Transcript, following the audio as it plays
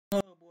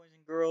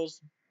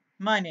girls.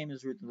 My name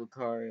is Ruth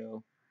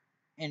Lucario,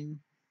 and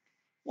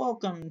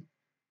welcome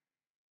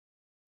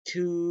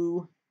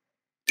to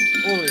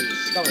Bully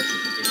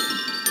Scholarship Edition.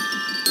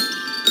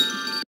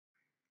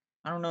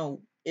 I don't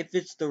know if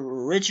it's the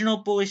original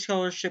Bully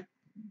Scholarship,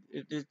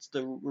 if it's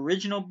the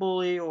original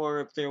Bully, or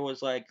if there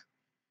was like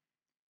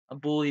a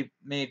Bully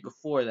made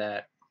before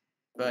that.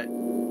 But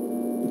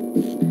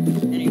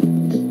anyways.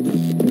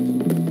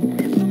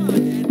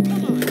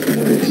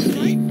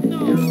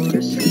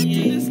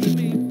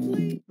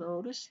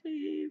 Go to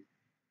sleep.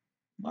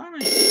 Why am I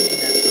singing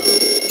that song?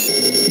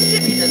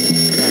 Jimmy doesn't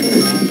sing that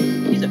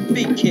song. He's a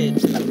big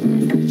kid. I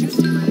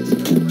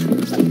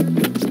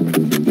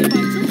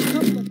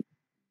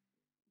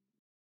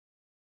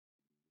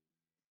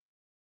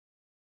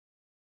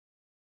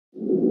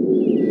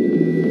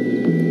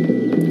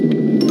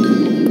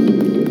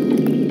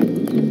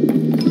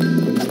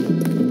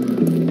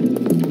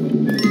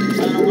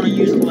don't want to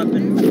use the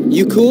weapon.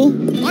 You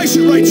cool? I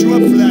should write you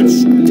up for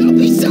that. Don't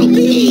be so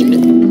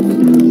mean!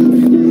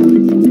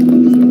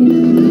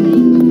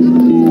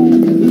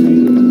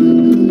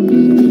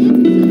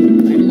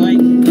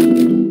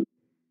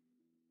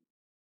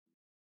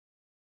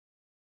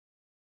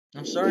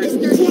 I'm sorry.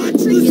 Mr.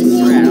 Patrick is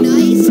so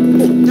nice.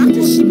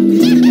 Dr.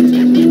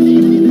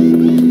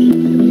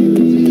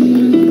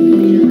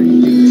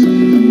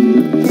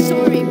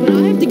 Sorry, but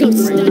I have to go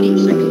study.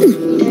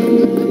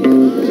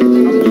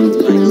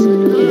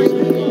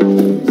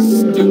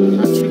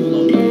 Not too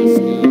low.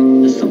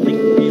 There's something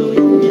really,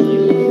 really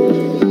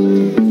low.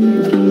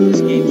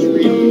 This game's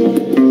real.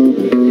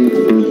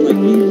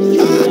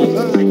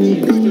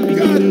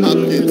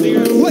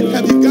 What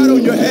have you got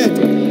on your head?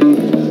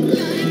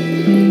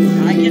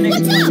 I can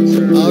explain,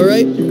 sir. All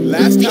right.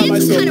 Last time I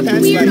saw Pants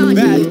pants kinda weird like on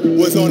that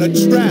was on a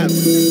tram.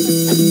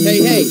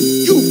 Hey.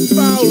 You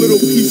foul little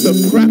piece of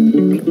crap.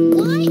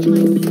 Why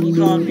am He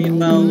called me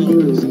about a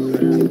little piece of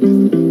crap.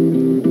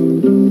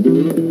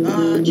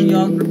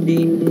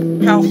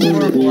 Geography. How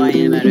horrible I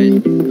am at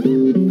it.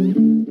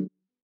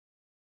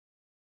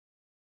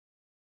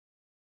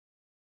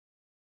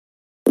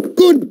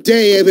 Good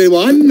day,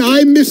 everyone.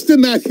 I'm Mr.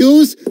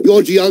 Matthews,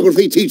 your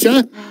geography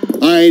teacher.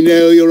 I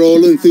know you're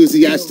all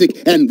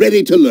enthusiastic and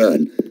ready to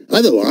learn.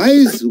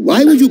 Otherwise,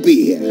 why would you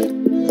be here?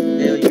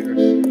 Failure.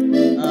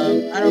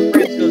 I don't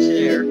think goes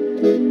there.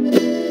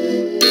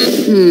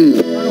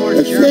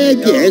 A fair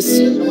guess,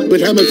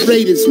 but I'm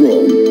afraid it's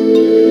wrong.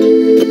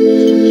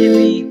 Give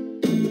me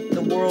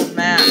the world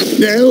map.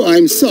 No,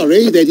 I'm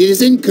sorry, that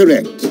is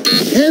incorrect.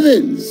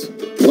 Heavens!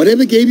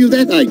 Whatever gave you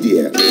that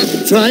idea?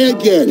 Try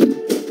again.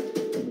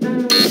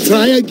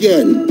 Try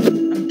again.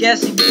 I'm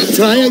guessing.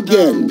 Try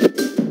again.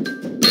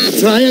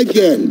 Try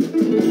again.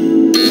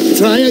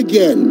 Try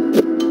again.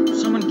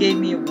 Someone gave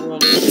me a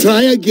world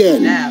Try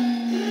again. map.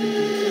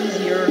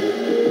 Here.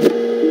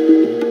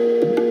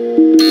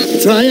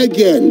 Try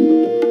again.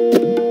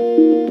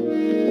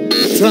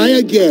 Try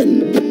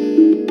again.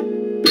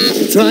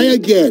 Try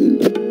again.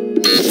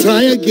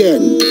 Try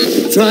again.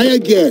 Try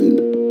again.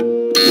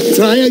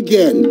 Try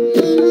again.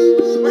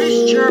 Where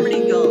does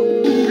Germany go?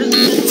 Where does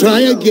Italy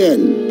Try go?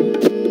 again.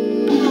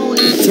 Oh,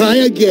 Try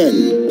again.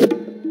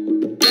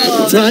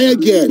 Try that's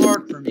again.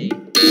 hard for me.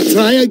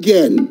 Try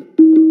again.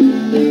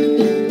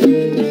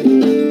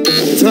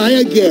 Try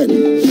again.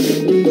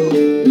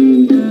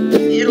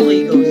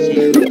 Italy goes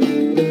here. Those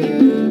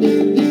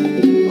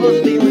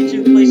are the only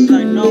two places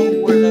I know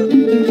where the.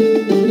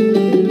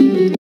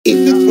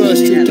 If at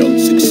first you don't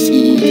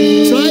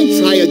succeed,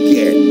 try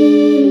again.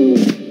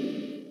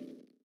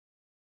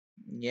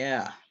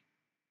 Yeah.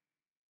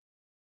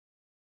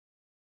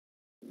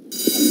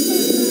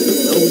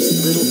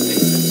 Those little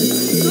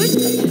things.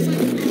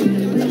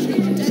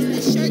 Does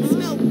the shirt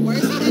smell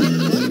worse than it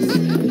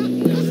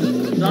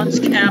looks? Dunce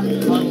cap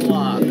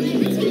unlocked.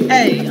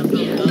 Hey, I'm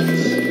the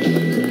Dunce.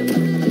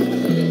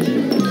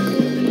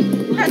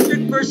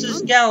 Patrick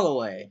versus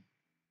Galloway.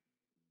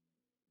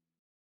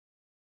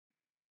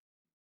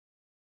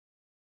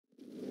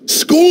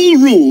 School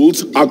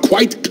rules are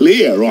quite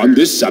clear on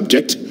this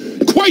subject.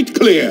 Quite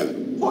clear.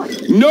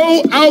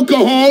 No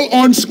alcohol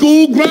on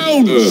school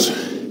grounds.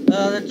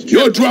 That's true.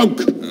 You're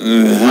drunk.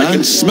 I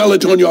can smell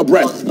it on your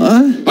breath.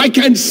 I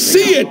can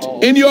see it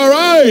in your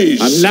eyes.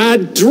 I'm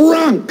not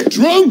drunk!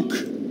 Drunk.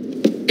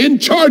 In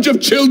charge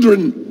of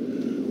children.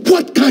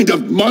 What kind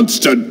of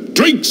monster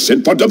drinks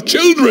in front of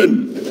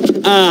children?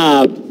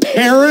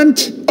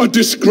 Parent? A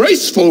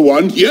disgraceful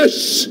one,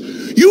 yes.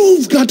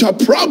 You've got a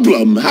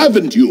problem,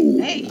 haven't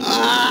you? Hey.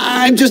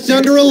 I'm just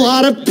under a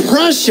lot of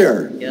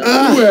pressure.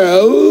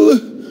 Well,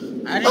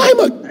 I'm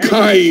a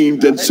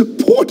kind and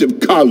supportive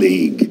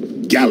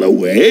colleague,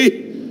 Galloway.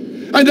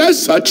 And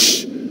as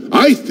such,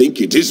 I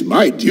think it is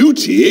my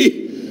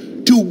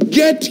duty to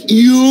get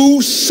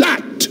you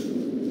sacked.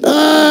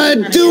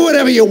 Do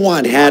whatever you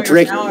want,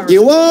 Hattrick.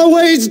 You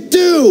always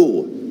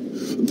do!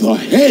 The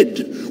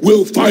head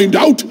will find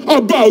out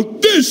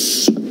about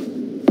this.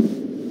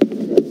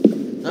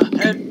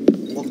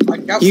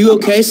 You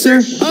okay,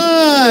 sir?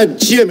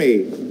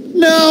 Jimmy.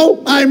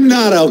 No, I'm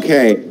not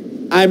okay.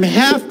 I'm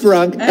half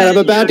drunk and I'm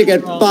about to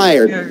get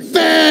fired.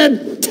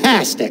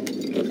 Fantastic!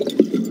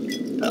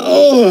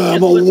 Oh,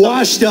 I'm a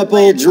washed-up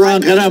old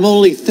drunk and I'm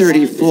only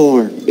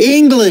 34.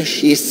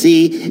 English, you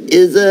see,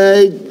 is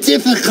a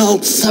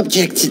difficult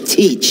subject to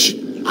teach.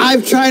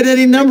 I've tried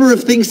any number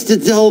of things to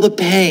dull the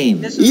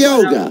pain.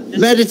 Yoga,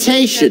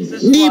 meditation,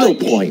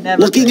 needlepoint,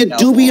 looking at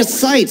dubious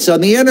sites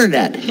on the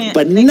internet.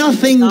 But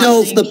nothing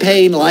dulls the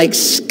pain like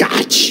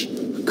scotch.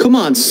 Come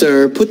on,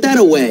 sir, put that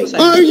away.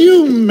 Are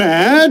you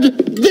mad?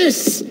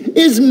 This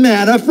is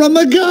manna from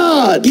the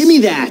gods. Give me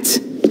that.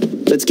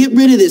 Let's get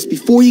rid of this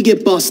before you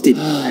get busted.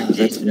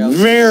 That's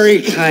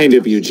very kind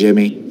of you,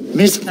 Jimmy.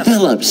 Miss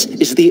Phillips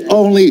is the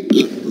only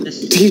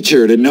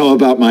teacher to know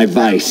about my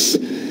vice.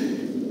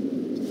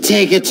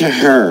 Take it to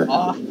her.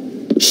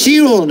 She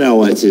will know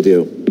what to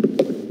do.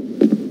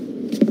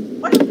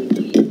 Why do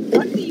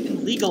they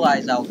even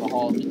legalize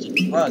alcohol if it's a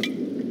drug?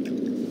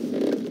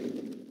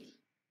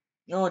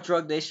 You know what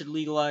drug they should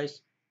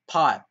legalize?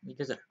 Pot,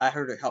 because I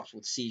heard it helps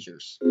with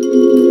seizures. But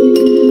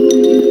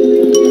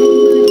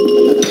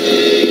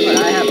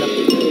I have the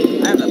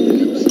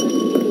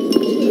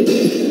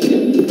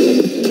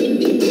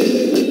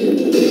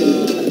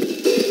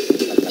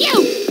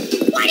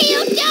What are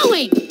you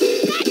doing?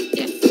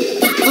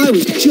 I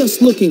was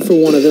just looking for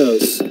one of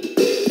those.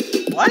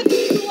 Why do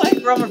you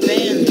like rubber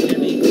bands,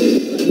 Jimmy?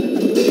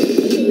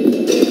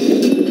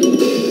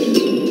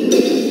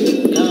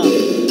 No.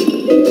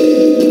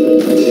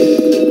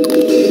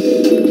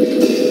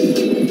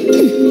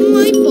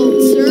 My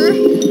fault, sir.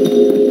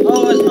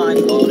 Oh, it's my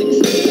fault.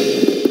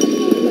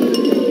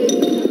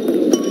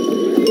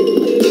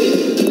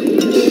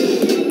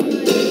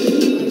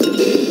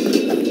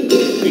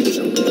 These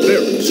are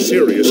very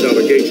serious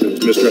allegations,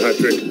 Mr.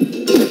 Hattrick.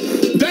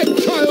 That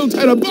child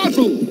had a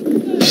bottle! You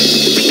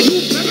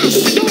better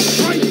stop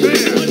right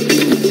there!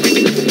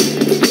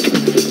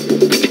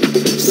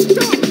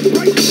 Stop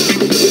right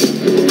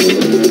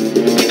now!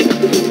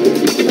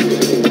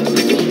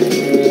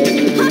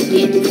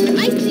 Hopkins,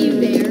 I see you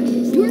there.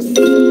 You're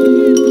so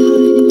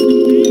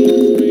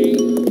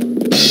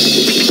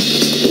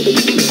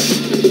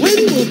When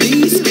will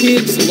these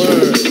kids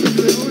learn?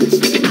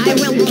 I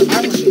will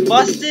catch you.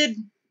 Busted?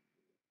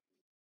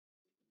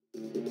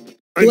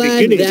 I'm Glad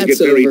beginning to get that's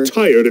very over.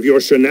 tired of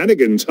your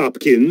shenanigans,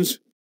 Hopkins.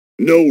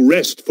 No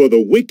rest for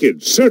the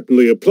wicked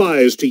certainly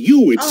applies to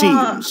you, it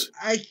seems.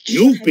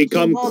 You've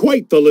become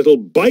quite the little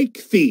bike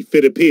thief,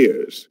 it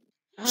appears.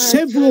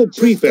 Several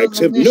prefects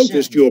have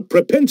noticed your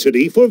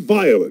propensity for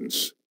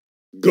violence.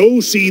 Go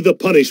see the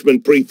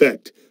punishment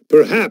prefect.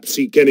 Perhaps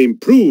he can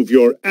improve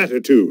your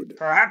attitude.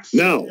 Perhaps.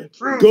 Now,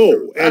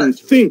 go and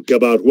think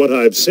about what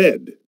I've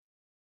said.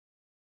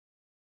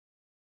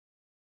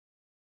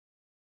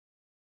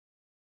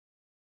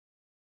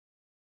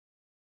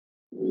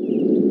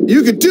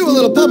 You could do a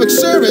little public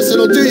service,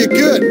 it'll do you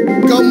good.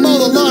 Go mow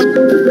the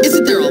lawn.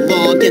 Isn't there a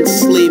law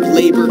against slave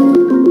labor?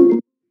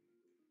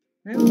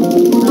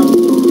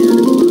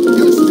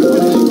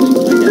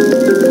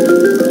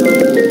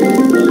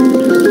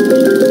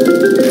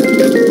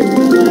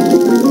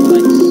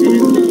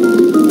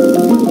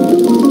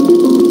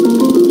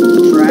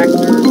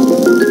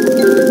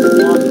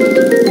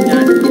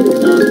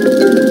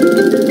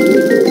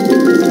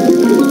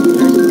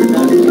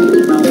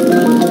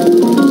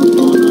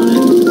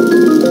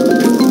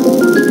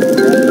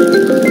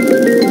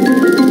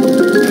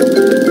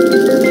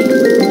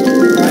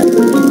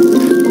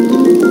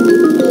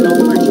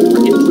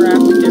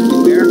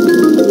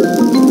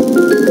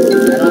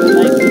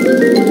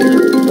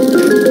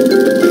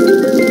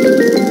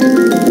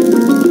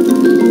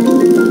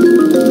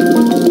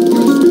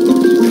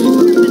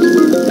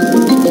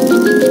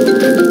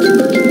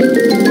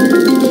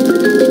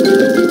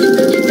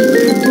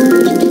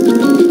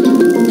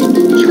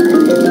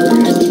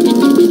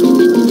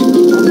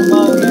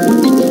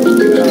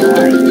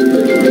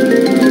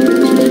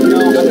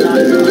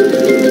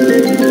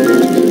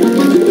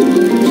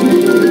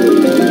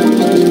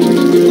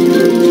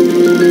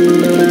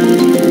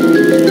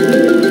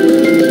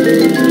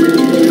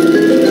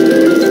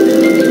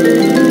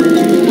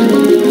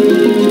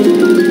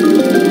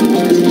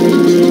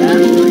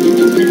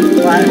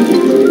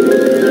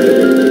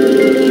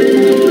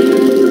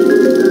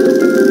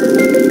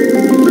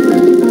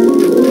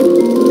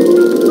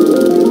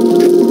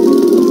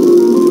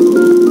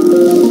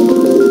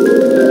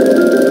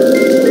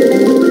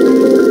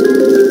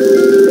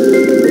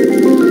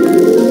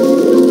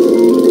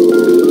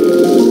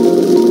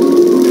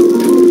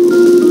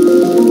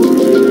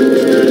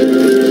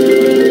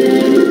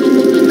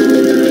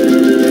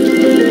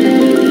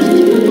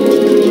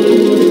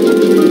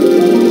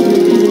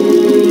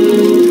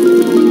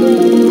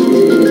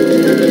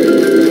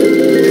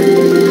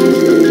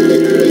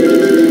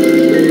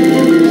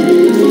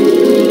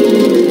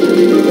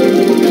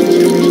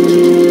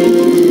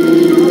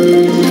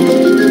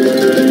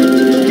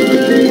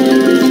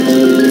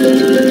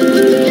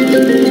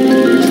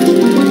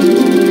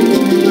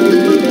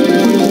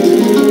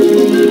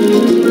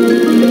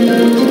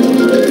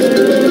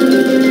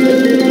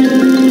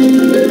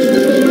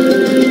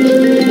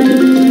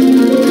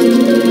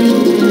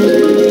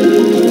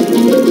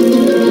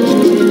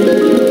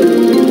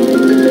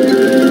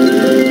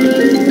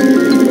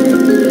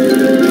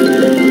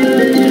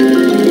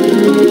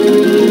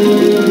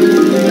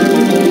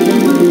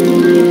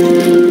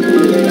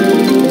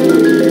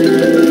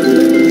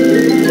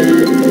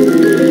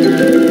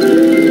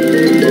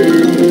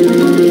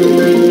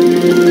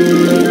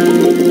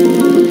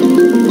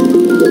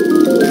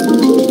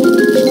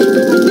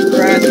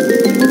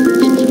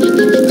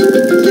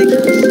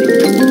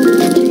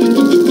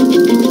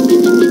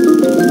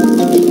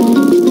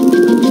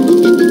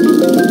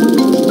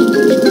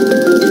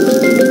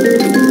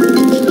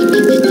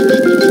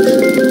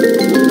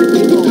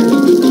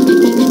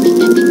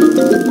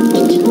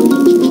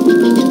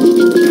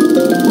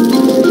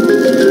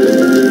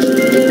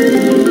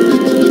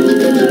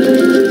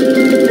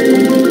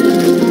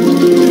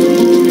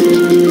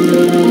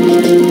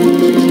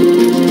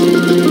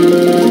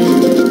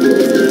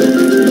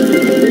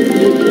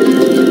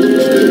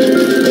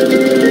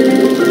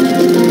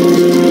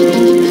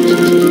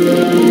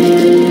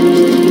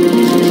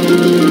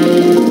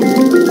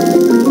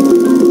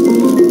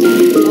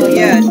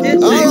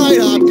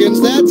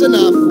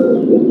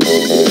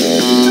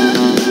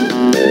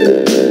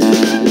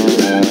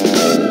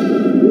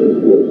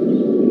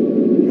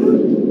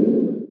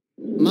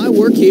 My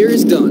work here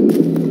is done.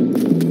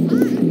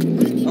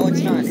 Oh, it's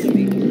not.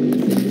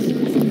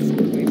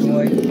 Hey,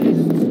 boy.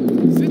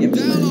 Sit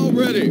down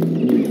already.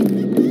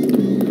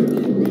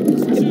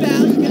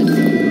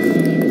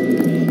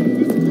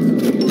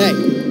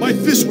 Hey, My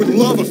fist would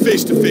love a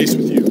face-to-face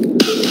with you.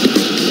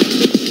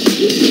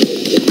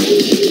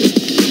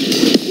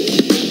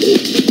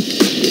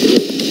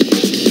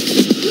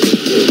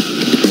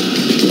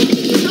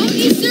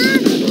 Howdy,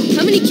 sir.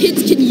 How many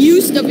kids can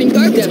you stuff in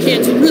garbage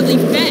cans really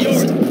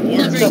fast?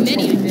 Not very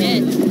many, I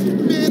bet.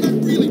 Man,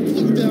 I'm really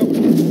plugged out.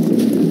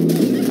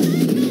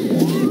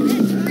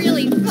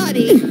 Really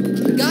funny.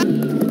 Got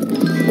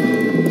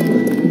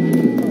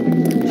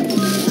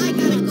I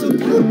gotta go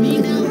poopy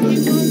now,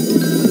 April.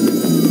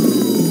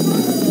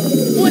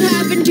 What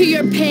happened to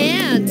your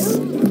pants? I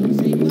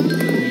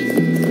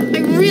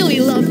really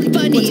love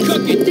bunnies. What's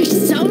cooking? They're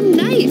so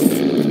nice.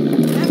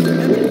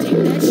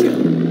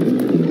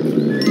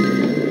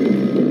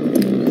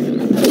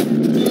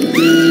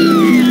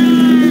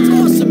 it's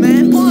awesome,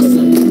 man.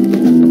 Awesome.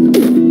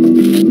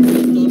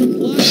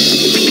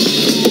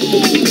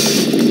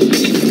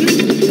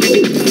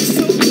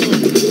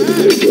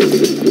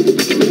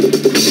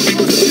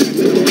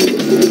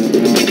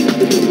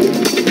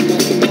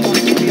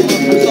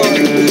 I'm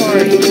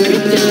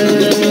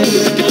sorry.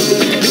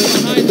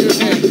 Behind your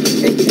head.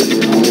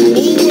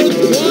 Over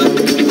one,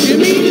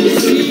 Jimmy.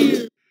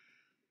 See.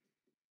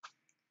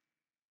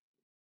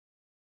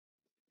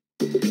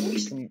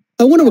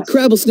 I wonder what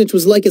Crabble Snitch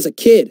was like as a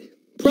kid.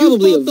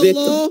 Probably You a fought the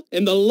victim. law,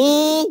 and the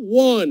law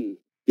won.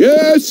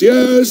 Yes,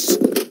 yes.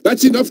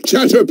 That's enough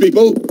chatter,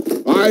 people.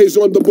 Eyes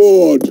on the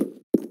board.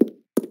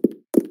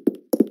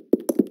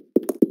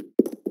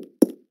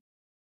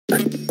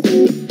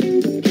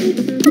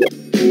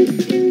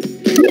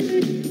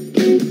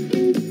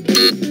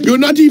 You're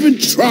not even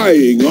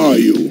trying, are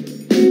you?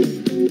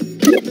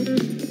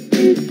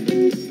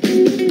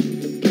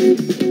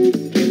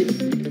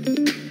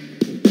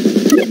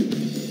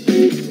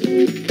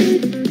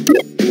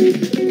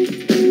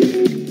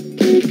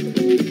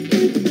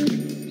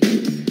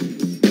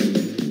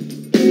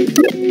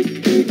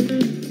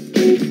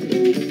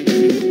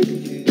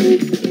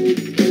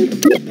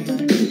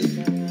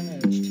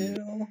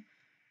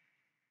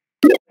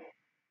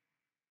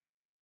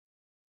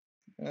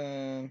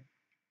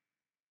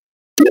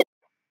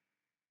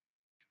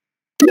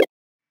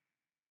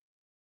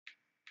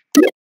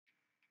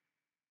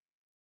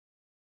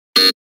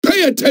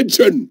 Pay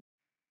attention!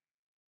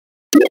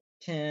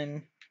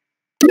 10,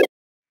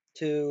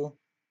 2.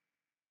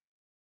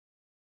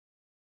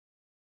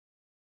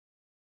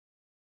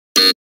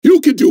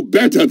 You can do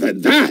better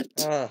than that.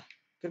 Could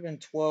have been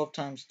 12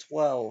 times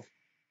 12.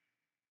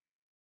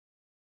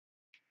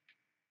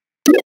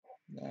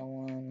 That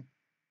one.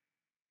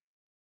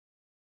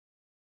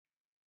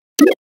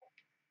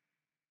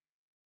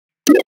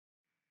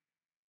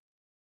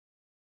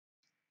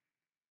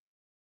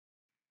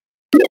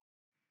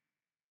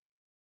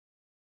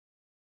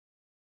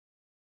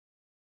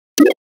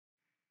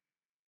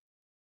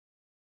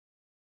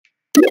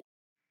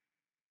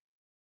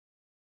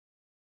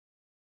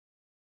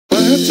 I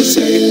have to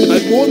say,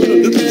 I'm more than a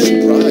little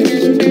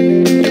surprised.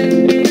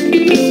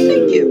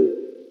 Thank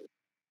you.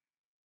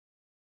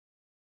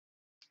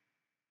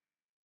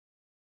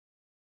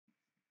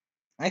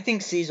 I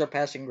think C's are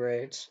passing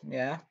grades.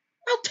 Yeah.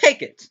 I'll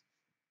take it.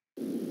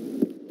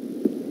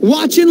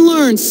 Watch and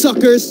learn,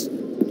 suckers.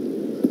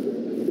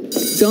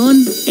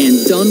 Done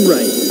and done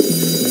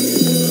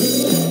right.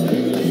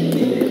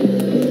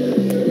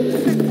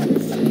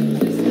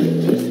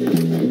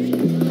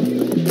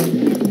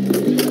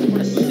 I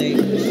want to save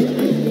this.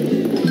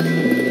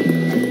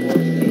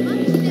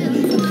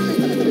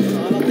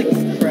 I don't think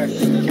it's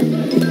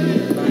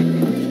crashed.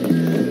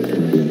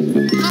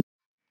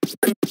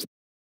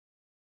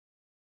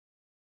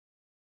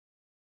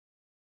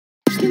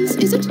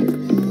 Is it?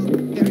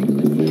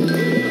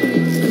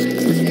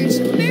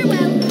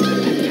 Farewell.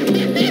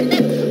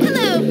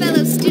 Hello,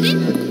 fellow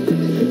student.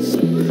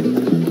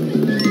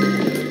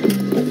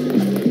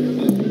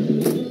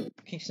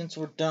 Okay, since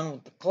we're done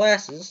with the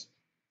classes,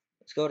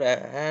 let's go to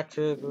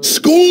attributes.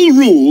 School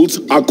rules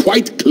are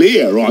quite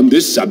clear on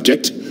this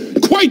subject.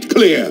 Quite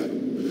clear.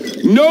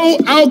 No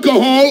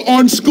alcohol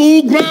on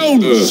school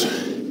grounds.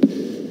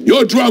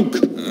 You're drunk.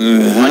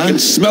 I can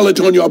smell it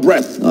on your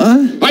breath.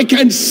 I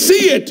can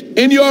see it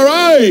in your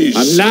eyes.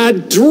 I'm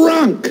not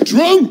drunk.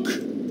 Drunk.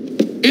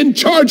 In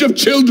charge of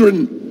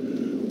children.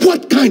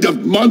 What kind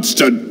of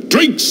monster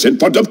drinks in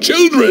front of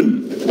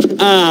children?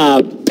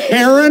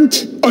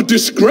 Parent? A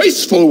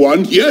disgraceful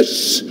one,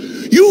 yes.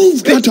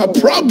 You've got a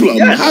problem,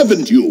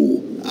 haven't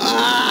you?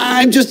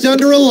 I'm just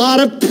under a lot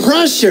of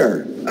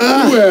pressure.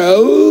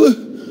 Well,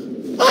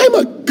 I'm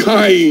a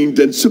kind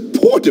and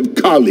supportive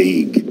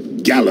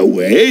colleague,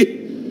 Galloway.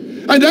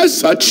 And as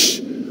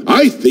such,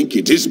 I think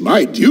it is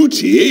my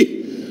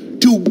duty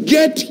to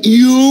get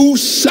you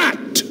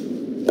sacked.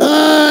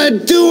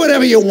 Do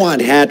whatever you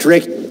want,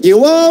 Hattrick.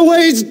 You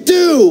always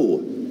do.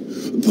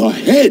 The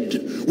head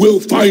will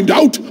find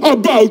out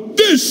about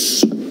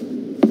this.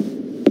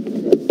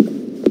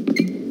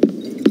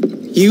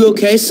 You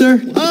okay, sir?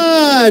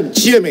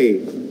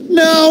 Jimmy.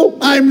 No,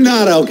 I'm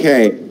not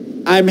okay.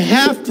 I'm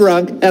half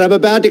drunk and I'm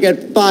about to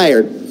get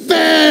fired.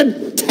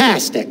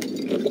 Fantastic.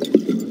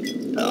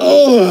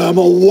 Oh, I'm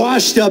a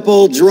washed up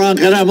old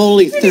drunk and I'm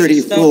only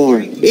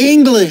 34.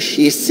 English,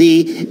 you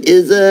see,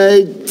 is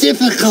a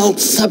difficult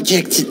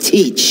subject to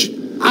teach.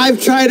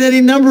 I've tried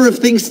any number of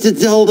things to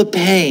dull the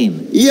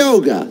pain.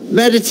 Yoga,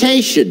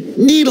 meditation,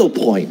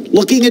 needlepoint,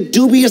 looking at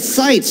dubious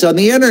sites on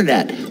the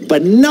internet.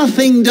 But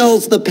nothing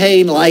dulls the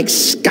pain like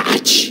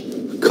scotch.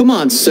 Come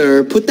on,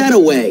 sir. Put that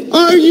away.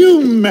 Are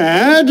you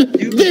mad?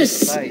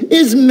 This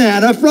is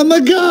manna from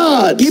the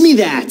gods. Give me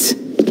that.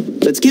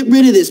 Let's get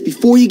rid of this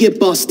before you get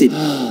busted.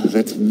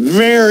 That's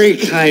very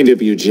kind of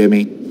you,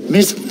 Jimmy.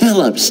 Miss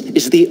Phillips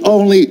is the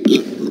only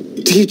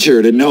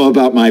teacher to know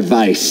about my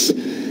vice.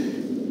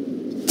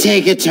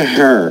 Take it to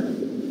her.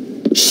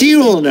 She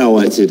will know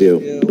what to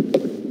do.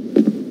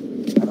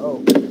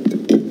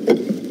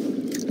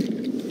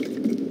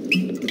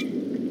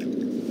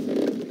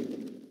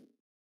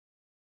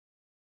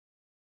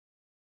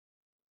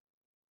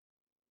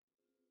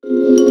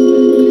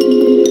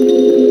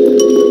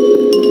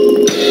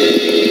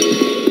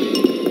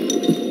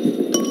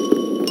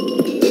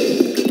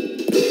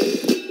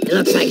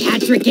 Looks like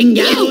Hattrick and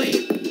Galloway.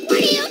 What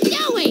are you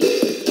doing?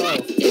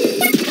 That's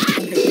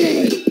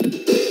disgusting.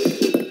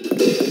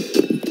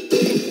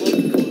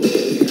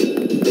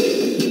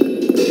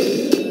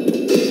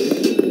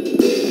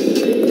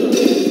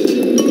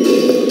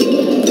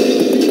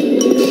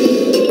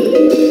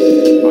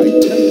 I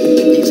tell you,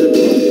 he's a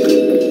drunk.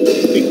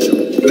 These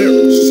are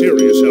very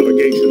serious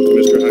allegations,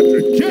 Mr.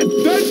 Hattrick. Get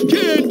that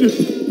kid!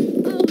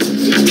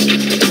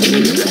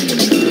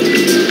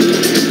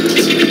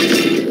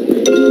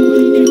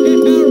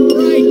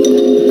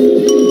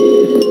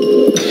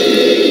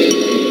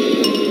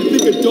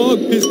 Dog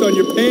pissed on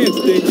your pants,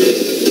 Dingus.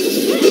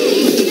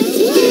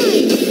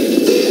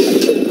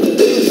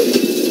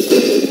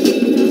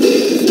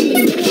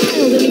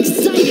 Wild and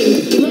exciting.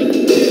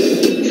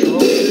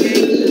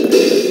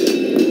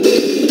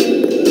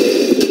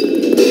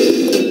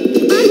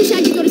 I wish I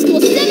could go to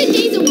school 7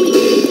 days a week.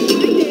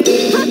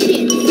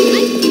 Hopkins,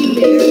 I see you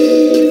there.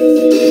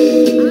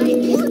 I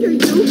ordered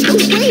you. Oh,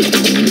 wait.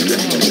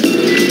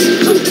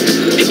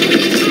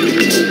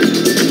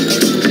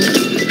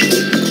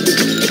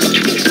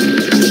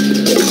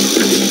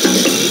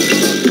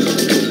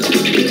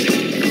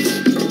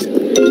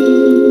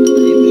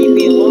 Leave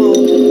me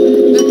alone.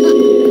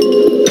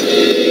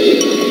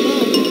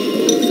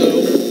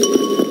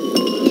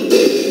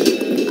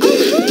 Oh,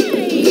 hi.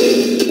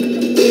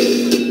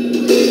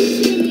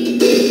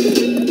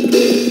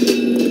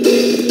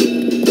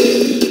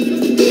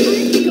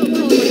 Go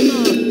call my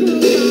mom. Girl,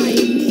 bye.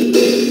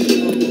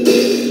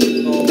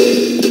 Oh.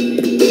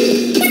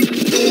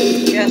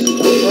 Yes,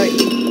 all right.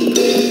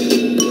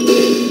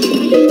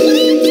 What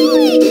are you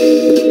doing?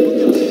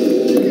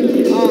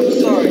 Oh, I'm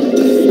sorry.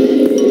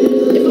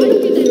 If I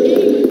don't get that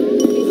name,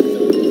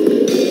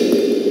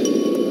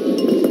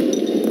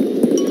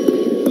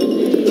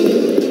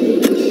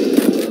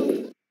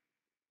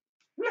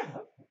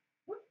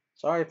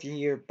 Sorry if you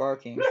hear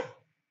barking.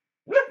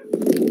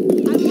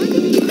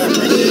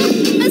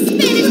 a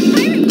Spanish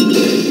pirate.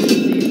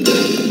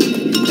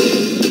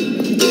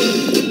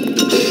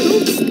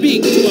 Don't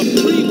speak to a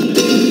prefect.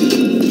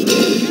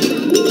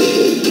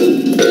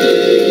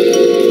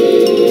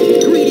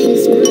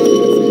 Greetings.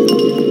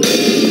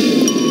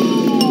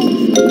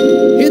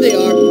 Here they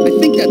are. I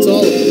think that's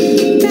all of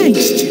them.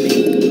 Thanks, Jimmy.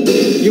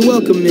 You're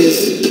welcome, Miss.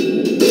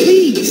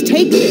 Please,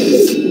 take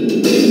this.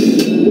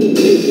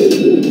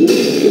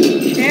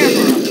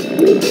 Camera.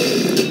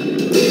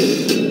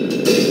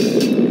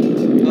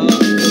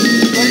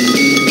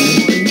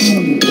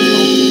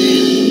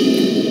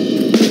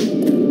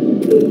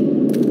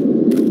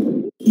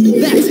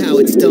 That's how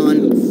it's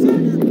done.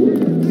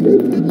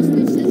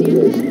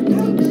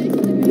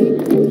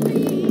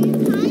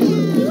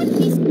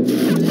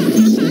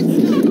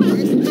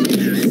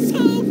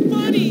 So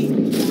funny.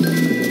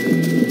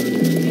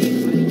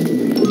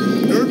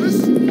 Nervous?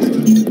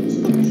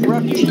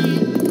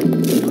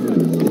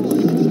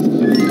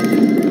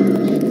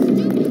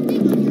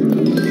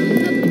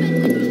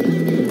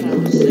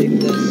 I'll save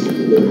this.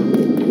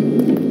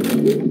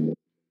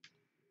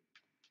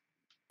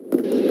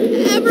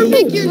 Ever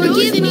pick your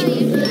nose in it?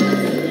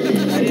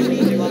 I didn't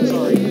mean to, I'm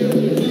sorry.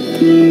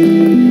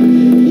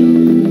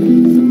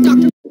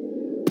 Dr.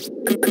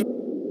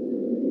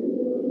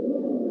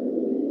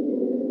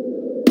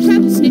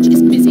 Crap Snitch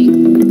is busy.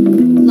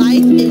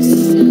 Life is.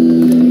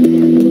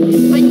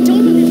 I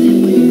don't understand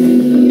what you're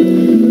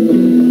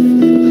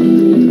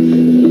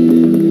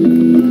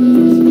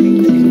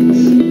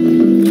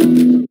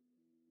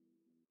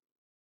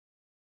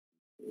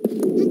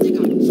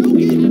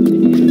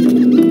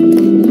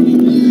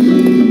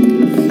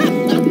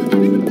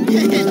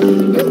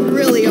You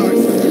really are.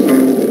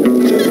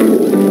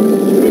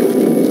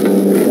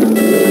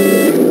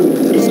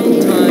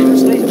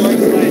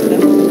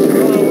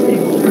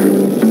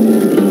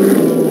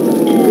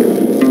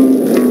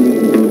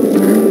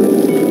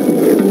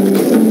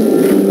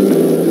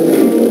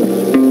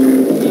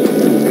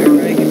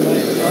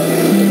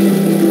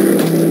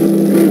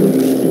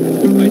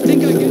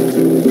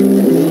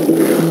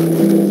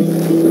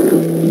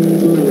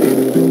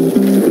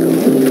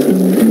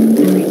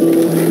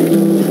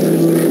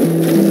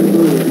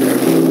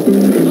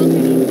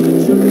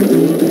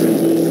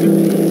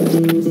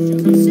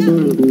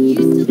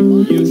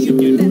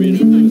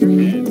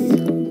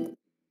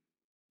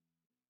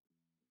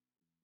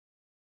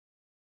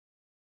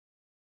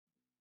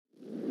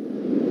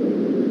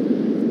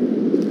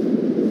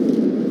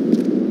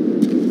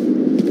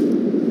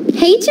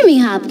 Hey, Jimmy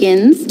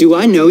Hopkins. Do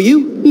I know you?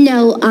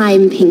 No,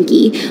 I'm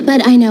Pinky,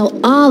 but I know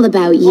all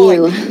about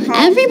you.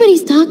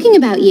 Everybody's talking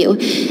about you.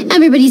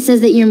 Everybody says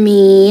that you're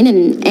mean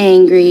and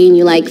angry and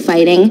you like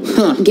fighting.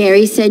 Huh.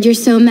 Gary said you're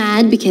so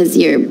mad because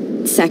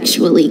you're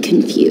sexually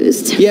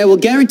confused. Yeah, well,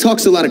 Gary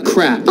talks a lot of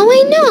crap. Oh,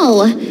 I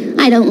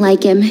know. I don't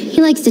like him.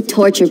 He likes to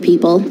torture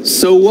people.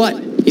 So what?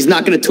 He's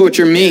not gonna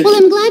torture me. Well,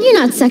 I'm glad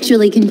you're not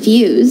sexually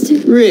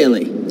confused.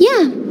 Really?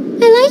 Yeah,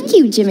 I like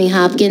you, Jimmy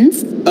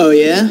Hopkins. Oh,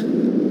 yeah?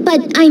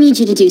 But I need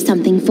you to do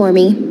something for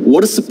me.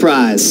 What a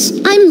surprise.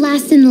 I'm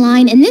last in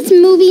line, and this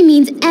movie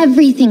means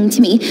everything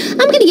to me.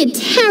 I'm gonna get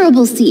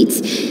terrible seats.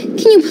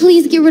 Can you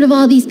please get rid of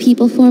all these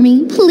people for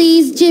me?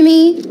 Please,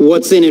 Jimmy?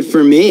 What's in it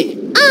for me?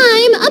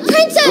 I'm a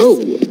princess!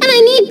 Oh. And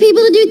I need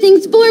people to do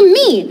things for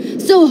me.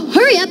 So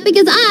hurry up,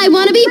 because I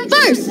want to be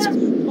first!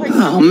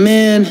 Oh,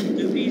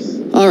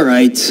 man. All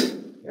right.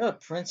 You're a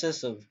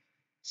princess of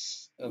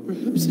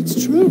Perhaps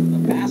it's true.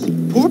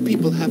 Poor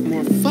people have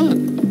more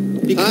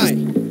fun. Hi.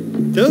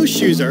 Those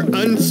shoes are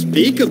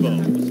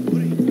unspeakable.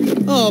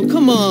 Oh,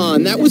 come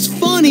on. That was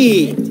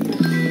funny.